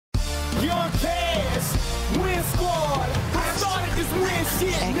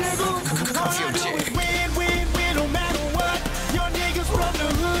All I do is win, win, win, no matter what. Your niggas from the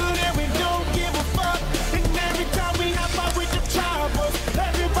hood and we don't give a fuck. And every time we hop out with the choppers,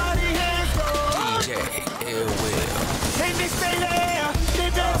 everybody hands go. DJ Ill-Will. And they stay there, they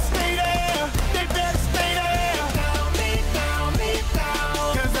better stay there, they better stay there. Down, me down.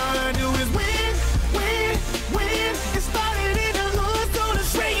 Cause all I do is win, win, win. It started in the hood, so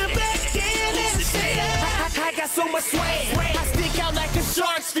let's bring it back in and stay there. I got so much swag, I stick out like a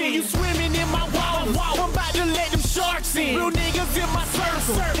shark's fin. You swimming in my wall, I'm about to let them sharks in. Real niggas in my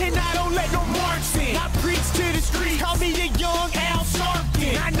circle, and I don't let no marks in. I preach to the streets, call me the young Al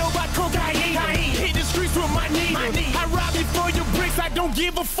Sharpton. I know about cocaine, hit the streets with my knee. I rob it for your bricks, I don't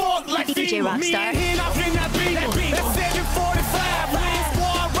give a fuck like DJ Rockstar. Me and him off in that beat. That's 745, Lance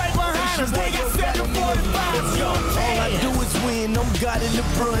Squad right behind us. They got 745. Let's go. All I do is win, I'm God in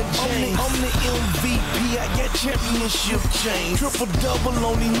LeBron James. I'm the MVP, I got championship chains. Triple double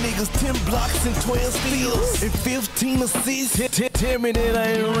on these niggas, 10 blocks and 12 steals. And 15 assists, tell me that I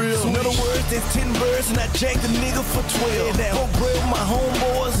ain't real. So in other words, there's 10 birds and I jacked a nigga for 12. Now go grab my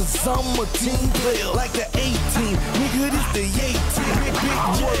homeboys and some a team player. Like the 18, nigga, this the 18. Big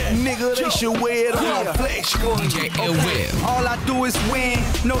work, nigga, they should wear it on my flesh. DJ Ill-Will. All I do is win,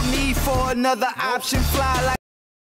 no need for another option. Fly like